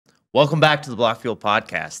Welcome back to the Block Fuel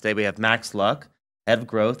Podcast. Today we have Max Luck, Head of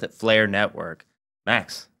Growth at Flare Network.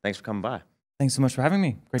 Max, thanks for coming by. Thanks so much for having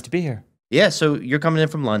me. Great to be here. Yeah, so you're coming in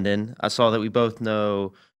from London. I saw that we both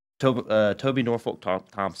know Toby Norfolk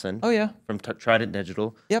Thompson. Oh, yeah. From Trident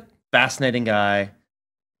Digital. Yep. Fascinating guy,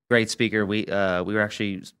 great speaker.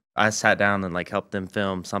 I sat down and helped them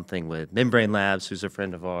film something with Membrane Labs, who's a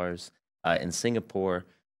friend of ours in Singapore.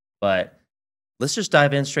 But let's just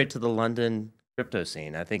dive in straight to the London crypto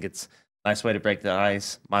scene. I think it's a nice way to break the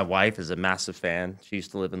ice. My wife is a massive fan. She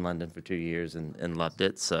used to live in London for 2 years and loved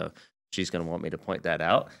it. So she's going to want me to point that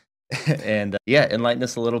out. And enlighten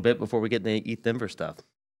us a little bit before we get into Eat Denver stuff.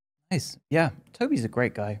 Nice. Yeah. Toby's a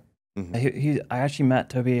great guy. Mm-hmm. I actually met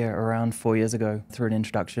Toby around 4 years ago through an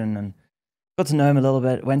introduction and got to know him a little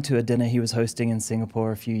bit. Went to a dinner he was hosting in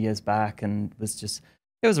Singapore a few years back and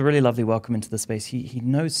it was a really lovely welcome into the space. He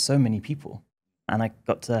knows so many people. And I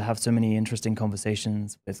got to have so many interesting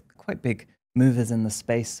conversations with quite big movers in the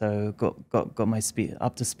space. So got my speed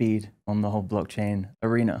up to speed on the whole blockchain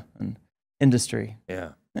arena and industry. Yeah.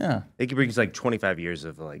 Yeah. I think he brings 25 years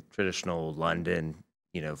of traditional London,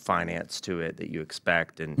 finance to it that you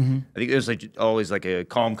expect. And I think there's always a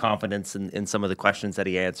calm confidence in some of the questions that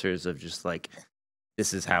he answers of just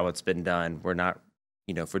this is how it's been done. We're not,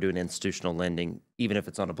 if we're doing institutional lending, even if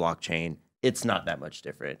it's on a blockchain, it's not that much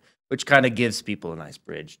different, which kind of gives people a nice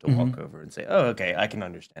bridge to walk over and say, oh, okay, I can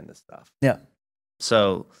understand this stuff. Yeah.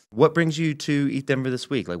 So what brings you to Eat Denver this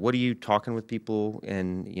week? What are you talking with people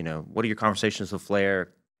and, what are your conversations with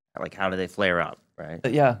Flare? How do they flare up, right?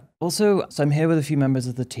 Yeah. Also, so I'm here with a few members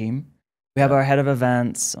of the team. We have our head of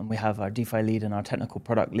events, and we have our DeFi lead and our technical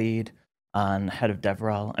product lead and head of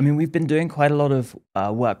DevRel. I mean, we've been doing quite a lot of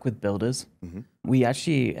work with builders. We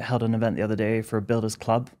actually held an event the other day for a builders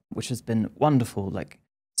club, which has been wonderful.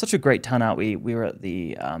 Such a great turnout. We were at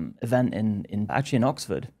the event in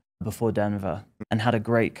Oxford before Denver and had a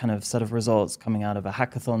great kind of set of results coming out of a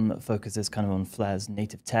hackathon that focuses kind of on Flare's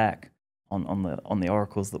native tech. On the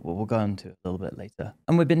oracles that we'll go into a little bit later.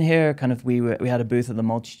 And we've been here we had a booth at the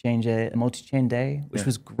multi-chain day, which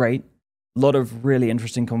was great. A lot of really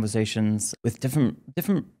interesting conversations with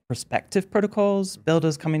different perspective protocols,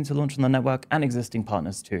 builders coming to launch on the network, and existing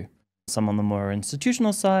partners too. Some on the more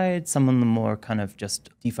institutional side, some on the more kind of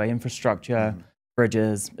just DeFi infrastructure,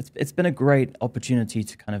 bridges. It's been a great opportunity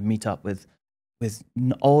to kind of meet up with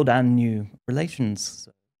old and new relations.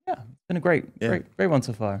 So, yeah, it's been a great one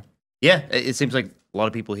so far. Yeah, it seems like a lot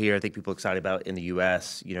of people here, I think people excited about in the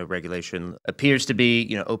U.S., regulation appears to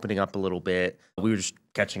be, opening up a little bit. We were just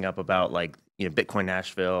catching up about Bitcoin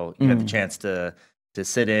Nashville. You had the chance to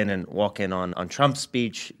sit in and walk in on Trump's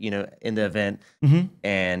speech, in the event.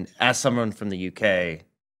 And as someone from the U.K.,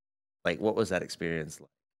 what was that experience like?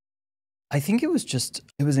 I think it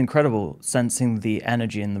was incredible sensing the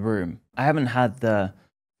energy in the room. I haven't had the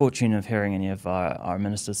fortune of hearing any of our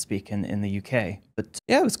ministers speak in the UK, but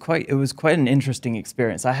yeah, it was quite an interesting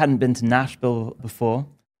experience. I hadn't been to Nashville before.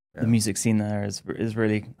 The music scene there is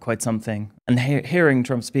really quite something, and hearing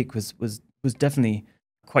Trump speak was definitely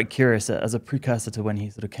quite curious as a precursor to when he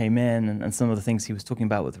sort of came in and some of the things he was talking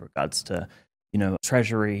about with regards to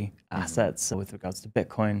treasury assets, with regards to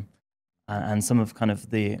Bitcoin, and some of kind of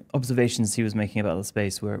the observations he was making about the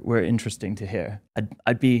space were interesting to hear.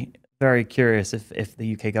 I'd be very curious if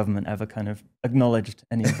the UK government ever kind of acknowledged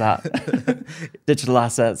any of that digital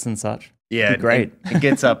assets and such. Yeah, great. It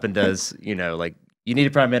gets up and does, you need a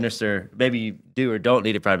prime minister. Maybe you do or don't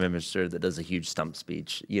need a prime minister that does a huge stump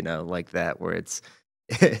speech, like that, where it's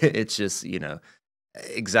just,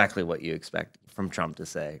 exactly what you expect from Trump to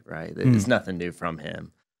say, right? There's nothing new from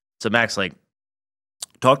him. So Max,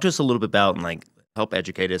 talk to us a little bit about and help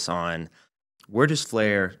educate us on where does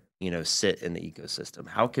Flare sit in the ecosystem?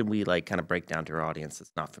 How can we kind of break down to our audience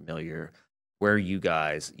that's not familiar where you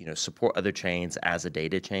guys, support other chains as a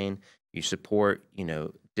data chain? You support,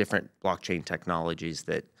 different blockchain technologies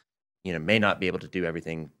that, may not be able to do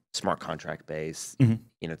everything smart contract based.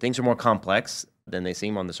 Things are more complex than they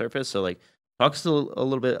seem on the surface. So talk to us a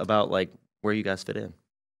little bit about where you guys fit in.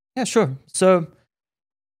 Yeah, sure. So,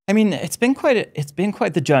 I mean, it's been quite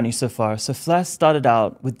the journey so far. So Flare started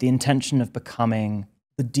out with the intention of becoming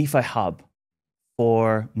the DeFi hub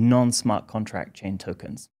for non-smart contract chain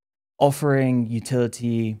tokens, offering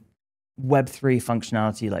utility Web3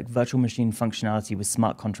 functionality, like virtual machine functionality with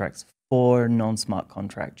smart contracts for non-smart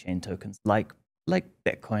contract chain tokens, like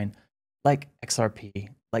Bitcoin, like XRP,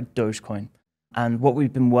 like Dogecoin. And what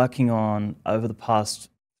we've been working on over the past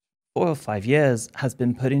 4 or 5 years has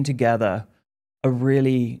been putting together a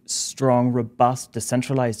really strong, robust,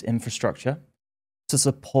 decentralized infrastructure to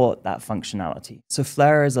support that functionality. So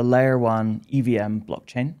Flare is a layer 1 EVM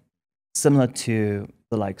blockchain. similar to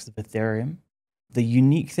the likes of Ethereum. The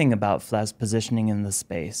unique thing about Flare's positioning in the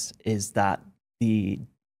space is that the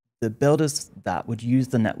builders that would use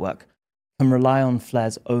the network can rely on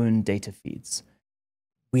Flare's own data feeds.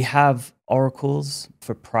 We have oracles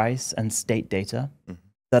for price and state data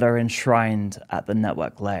that are enshrined at the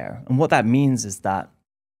network layer. And what that means is that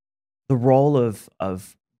the role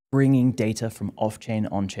of bringing data from off-chain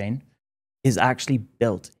on-chain is actually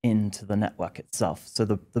built into the network itself. So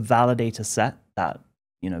the validator set that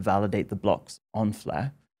validate the blocks on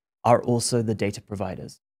Flare are also the data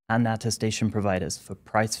providers and attestation providers for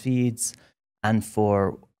price feeds and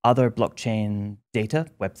for other blockchain data,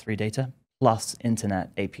 Web3 data, plus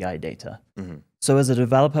internet API data. So as a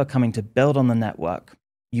developer coming to build on the network,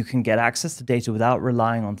 you can get access to data without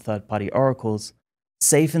relying on third-party oracles,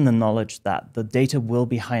 safe in the knowledge that the data will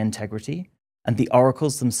be high integrity and the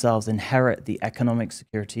oracles themselves inherit the economic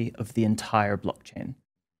security of the entire blockchain.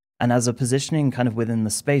 And as a positioning kind of within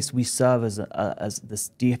the space, we serve as this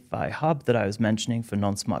DeFi hub that I was mentioning for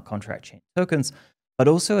non-smart contract chain tokens, but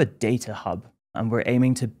also a data hub. And we're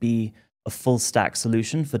aiming to be a full stack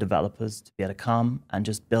solution for developers to be able to come and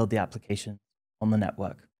just build the application on the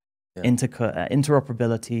network. Yeah.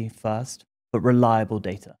 Interoperability first, but reliable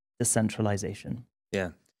data, decentralization.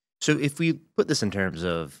 Yeah. So if we put this in terms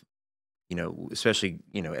of, especially,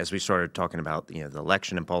 as we started talking about, the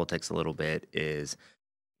election and politics a little bit is,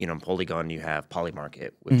 in Polygon, you have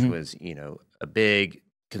Polymarket, which was, a big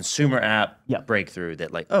consumer app breakthrough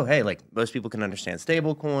that like, oh, hey, like most people can understand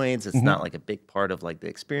stable coins. It's not like a big part of like the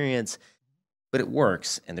experience, but it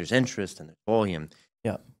works and there's interest and there's volume.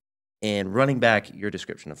 Yeah. And running back your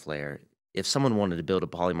description of Flare, if someone wanted to build a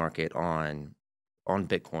Polymarket on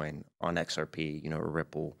Bitcoin, on XRP, or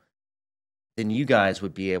Ripple, then you guys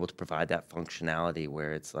would be able to provide that functionality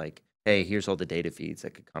where it's like, hey, here's all the data feeds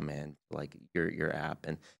that could come in, like your app.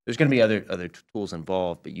 And there's going to be other tools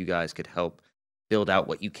involved, but you guys could help build out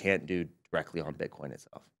what you can't do directly on Bitcoin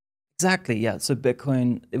itself. Exactly, yeah. So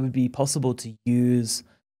Bitcoin, it would be possible to use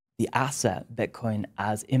the asset Bitcoin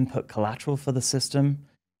as input collateral for the system.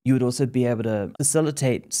 You would also be able to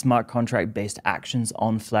facilitate smart contract-based actions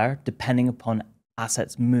on Flare, depending upon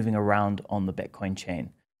assets moving around on the Bitcoin chain.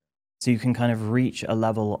 So you can kind of reach a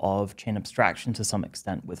level of chain abstraction to some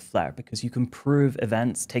extent with Flare because you can prove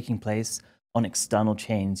events taking place on external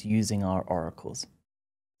chains using our oracles.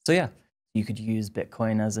 So yeah, you could use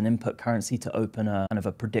Bitcoin as an input currency to open a kind of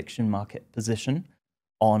a prediction market position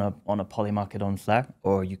on a Polymarket on Flare,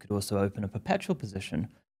 or you could also open a perpetual position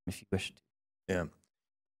if you wish to. Yeah.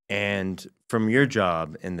 And from your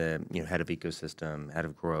job in the head of ecosystem, head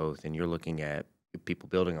of growth, and you're looking at people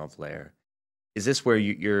building on Flare, is this where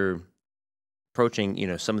you're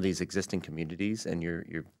approaching some of these existing communities and you're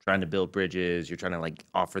trying to build bridges, you're trying to like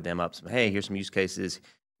offer them up some, hey, here's some use cases,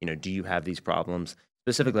 do you have these problems,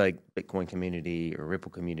 specifically like Bitcoin community or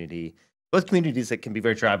Ripple community, both communities that can be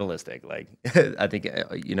very tribalistic. Like I think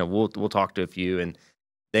we'll talk to a few and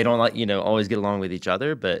they don't like always get along with each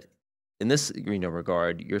other, but in this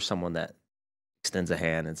regard, you're someone that extends a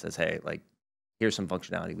hand and says, hey, like here's some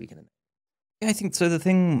functionality we can. Yeah, I think so. The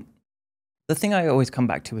thing I always come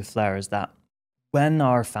back to with Flare is that when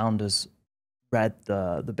our founders read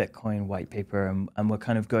the Bitcoin white paper and we're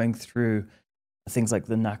kind of going through things like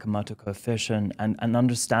the Nakamoto coefficient and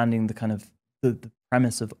understanding the kind of the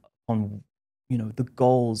premise of on the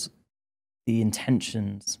goals, the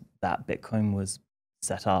intentions that Bitcoin was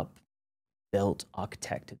set up, built,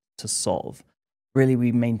 architected to solve. Really,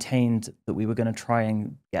 we maintained that we were going to try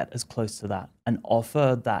and get as close to that and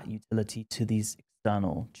offer that utility to these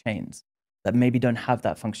external chains that maybe don't have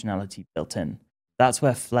that functionality built in. That's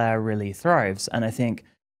where Flare really thrives. And I think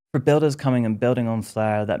for builders coming and building on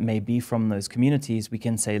Flare that may be from those communities, we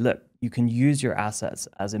can say, look, you can use your assets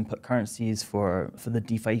as input currencies for the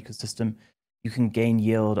DeFi ecosystem. You can gain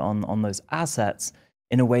yield on those assets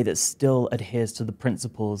in a way that still adheres to the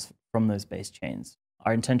principles from those base chains.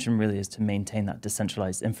 Our intention really is to maintain that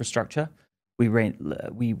decentralized infrastructure. We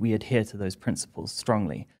adhere to those principles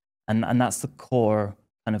strongly. And that's the core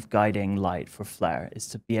kind of guiding light for Flare, is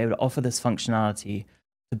to be able to offer this functionality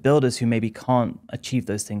to builders who maybe can't achieve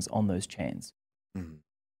those things on those chains. Mm-hmm.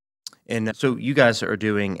 And so you guys are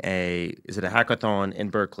doing is it a hackathon in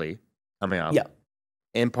Berkeley coming up? Yeah.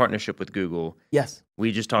 In partnership with Google. Yes.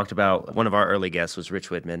 We just talked about, one of our early guests was Rich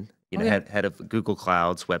Widman, head of Google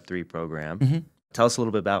Cloud's Web3 program. Mm-hmm. Tell us a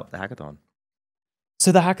little bit about the hackathon.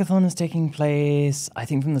 So the hackathon is taking place, I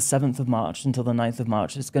think, from the 7th of March until the 9th of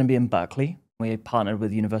March. It's going to be in Berkeley. We partnered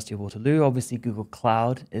with University of Waterloo. Obviously, Google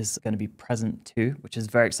Cloud is going to be present too, which is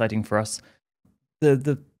very exciting for us.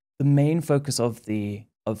 The main focus of the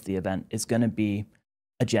event is going to be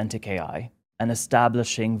agentic AI and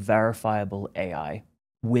establishing verifiable AI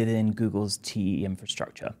within Google's TE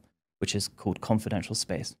infrastructure, which is called confidential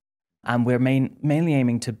space. And we're mainly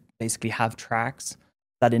aiming to basically have tracks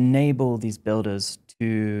that enable these builders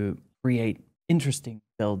to create interesting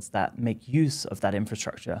builds that make use of that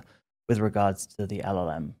infrastructure with regards to the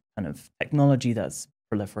LLM kind of technology that's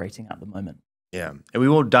proliferating at the moment. Yeah. And we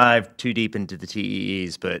won't dive too deep into the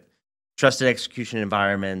TEEs, but trusted execution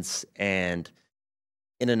environments and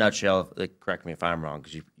in a nutshell, like, correct me if I'm wrong,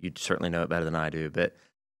 because you certainly know it better than I do, but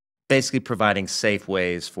basically providing safe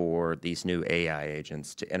ways for these new AI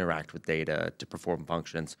agents to interact with data, to perform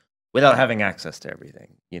functions without having access to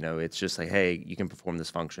everything. It's just like, hey, you can perform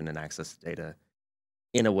this function and access the data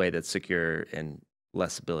in a way that's secure and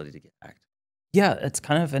less ability to get hacked. Yeah, it's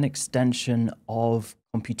kind of an extension of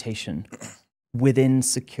computation within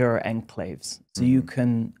secure enclaves. So you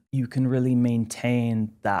can really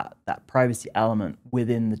maintain that privacy element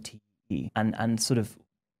within the TE. And sort of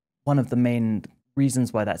one of the main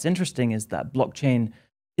reasons why that's interesting is that blockchain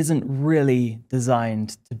isn't really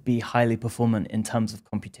designed to be highly performant in terms of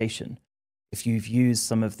computation. If you've used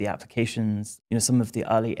some of the applications, some of the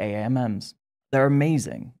early AMMs, they're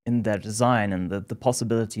amazing in their design and the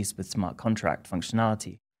possibilities with smart contract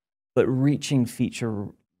functionality. But reaching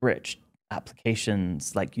feature-rich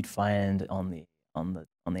applications like you'd find on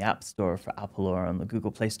the App Store for Apple or on the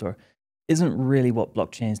Google Play Store isn't really what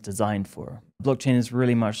blockchain is designed for. Blockchain is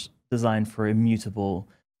really much designed for immutable,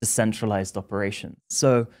 decentralized operations.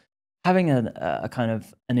 So having a kind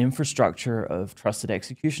of an infrastructure of trusted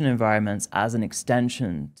execution environments as an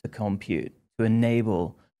extension to compute to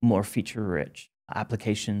enable more feature-rich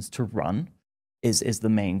applications to run is the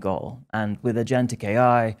main goal. And with agentic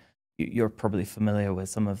AI, you're probably familiar with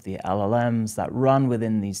some of the LLMs that run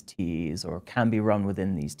within these TEs or can be run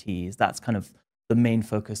within these TEs. That's kind of the main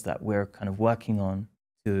focus that we're kind of working on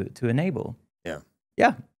to enable.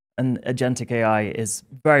 Yeah. And agentic AI is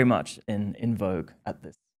very much in vogue at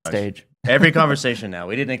this stage. Every conversation now.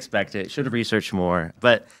 We didn't expect it. Should have researched more.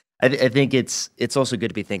 But I think it's also good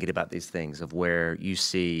to be thinking about these things of where you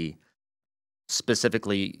see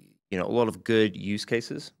specifically, a lot of good use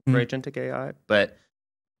cases for agentic AI. But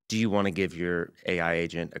do you want to give your AI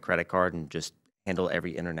agent a credit card and just handle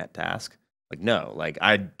every internet task? Like, no. Like,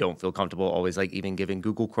 I don't feel comfortable always even giving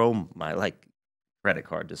Google Chrome my credit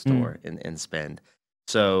card to store and spend.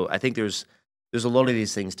 So I think there's a lot of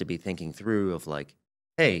these things to be thinking through of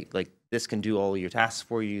hey, this can do all your tasks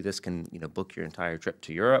for you. This can, book your entire trip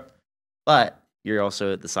to Europe. But you're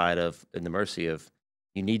also at in the mercy of,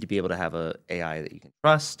 you need to be able to have a AI that you can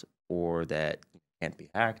trust or that can't be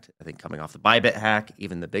hacked. I think coming off the Bybit hack,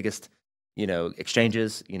 even the biggest,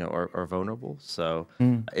 exchanges, are vulnerable. So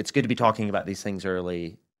it's good to be talking about these things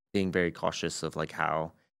early, being very cautious of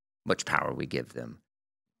how much power we give them.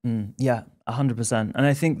 Yeah, 100%. And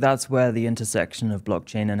I think that's where the intersection of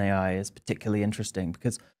blockchain and AI is particularly interesting,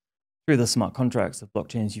 because through the smart contracts of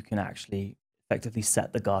blockchains, you can actually effectively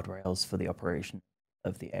set the guardrails for the operation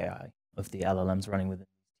of the AI, of the LLMs running within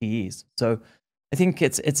TEs. So I think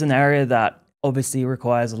it's an area that obviously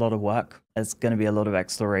requires a lot of work. There's going to be a lot of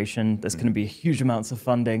exploration. There's going to be huge amounts of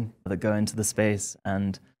funding that go into the space.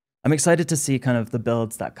 And I'm excited to see kind of the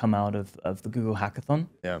builds that come out of the Google Hackathon.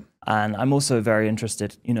 Yeah. And I'm also very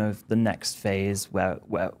interested, the next phase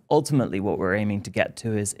where ultimately what we're aiming to get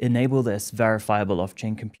to is enable this verifiable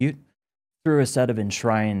off-chain compute through a set of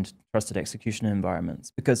enshrined trusted execution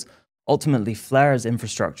environments. Because ultimately Flare's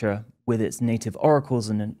infrastructure with its native oracles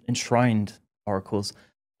and enshrined oracles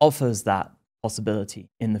offers that possibility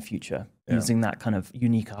in the future using that kind of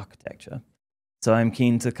unique architecture. So I'm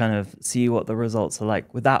keen to kind of see what the results are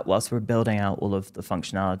like with that whilst we're building out all of the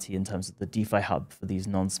functionality in terms of the DeFi hub for these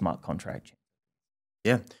non-smart contract chains.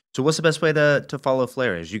 Yeah. So what's the best way to follow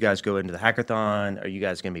Flare? As you guys go into the hackathon, are you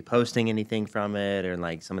guys going to be posting anything from it or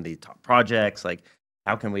some of the top projects?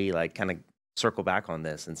 How can we kind of circle back on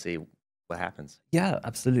this and see what happens? Yeah,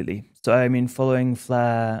 absolutely. So I mean, following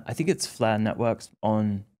Flare, I think it's Flare Networks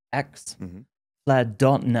on X.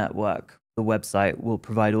 Flare.network, the website, will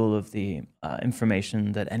provide all of the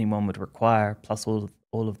information that anyone would require, plus all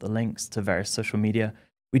of the links to various social media.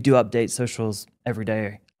 We do update socials every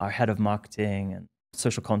day. Our head of marketing and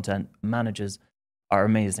social content managers are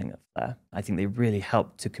amazing at Flare. I think they really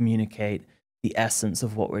help to communicate the essence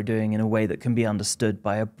of what we're doing in a way that can be understood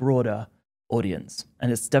by a broader audience.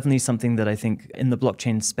 And it's definitely something that I think in the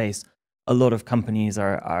blockchain space, a lot of companies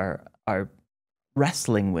are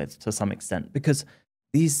wrestling with to some extent, because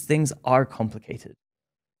these things are complicated.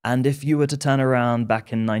 And if you were to turn around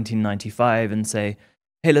back in 1995 and say,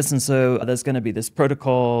 hey, listen, so there's going to be this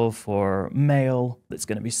protocol for mail that's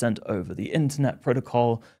going to be sent over the internet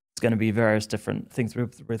protocol. It's going to be various different things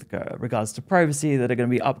with regards to privacy that are going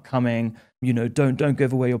to be upcoming. Don't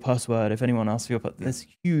give away your password if anyone asks for your. There's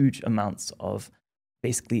huge amounts of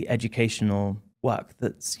basically educational work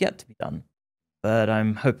that's yet to be done. But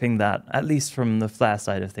I'm hoping that at least from the Flare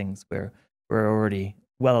side of things, we're already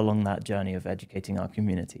well along that journey of educating our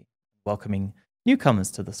community, welcoming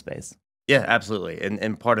newcomers to the space. Yeah, absolutely.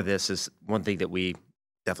 And part of this is one thing that we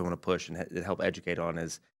definitely want to push and help educate on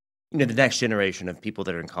is, the next generation of people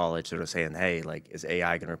that are in college that are saying, hey, like, is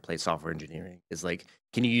AI going to replace software engineering? Is like,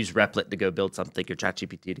 can you use Replit to go build something or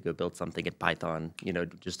ChatGPT to go build something in Python,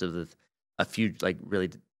 just with a few like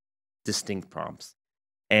really distinct prompts.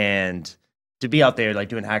 And to be out there, like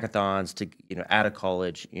doing hackathons to, at a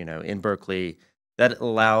college, in Berkeley, that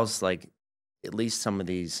allows like at least some of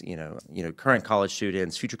these, current college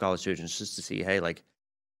students, future college students, just to see, hey, like,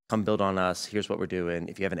 come build on us. Here's what we're doing.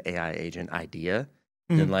 If you have an AI agent idea,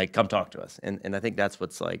 then like come talk to us. And I think that's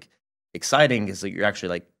what's like exciting is that you're actually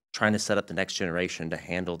like trying to set up the next generation to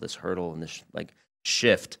handle this hurdle and this like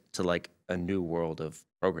shift to like a new world of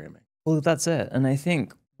programming. Well, that's it. And I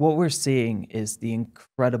think what we're seeing is the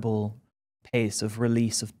incredible pace of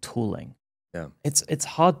release of tooling. Yeah. It's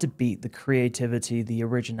hard to beat the creativity, the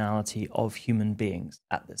originality of human beings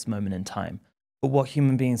at this moment in time. But what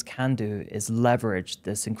human beings can do is leverage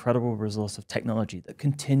this incredible resource of technology that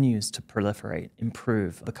continues to proliferate,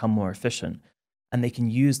 improve, become more efficient, and they can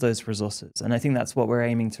use those resources. And I think that's what we're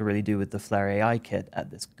aiming to really do with the Flare AI kit at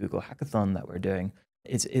this Google Hackathon that we're doing.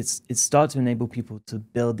 It's start to enable people to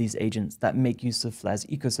build these agents that make use of Flare's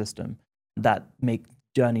ecosystem, that make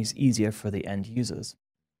journeys easier for the end users,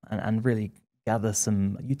 and really gather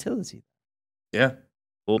some utility. Yeah.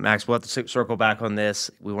 Well, Max, we'll have to circle back on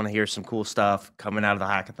this. We want to hear some cool stuff coming out of the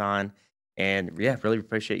hackathon. And yeah, really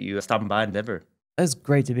appreciate you stopping by in Denver. It's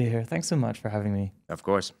great to be here. Thanks so much for having me. Of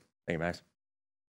course. Thank you, Max.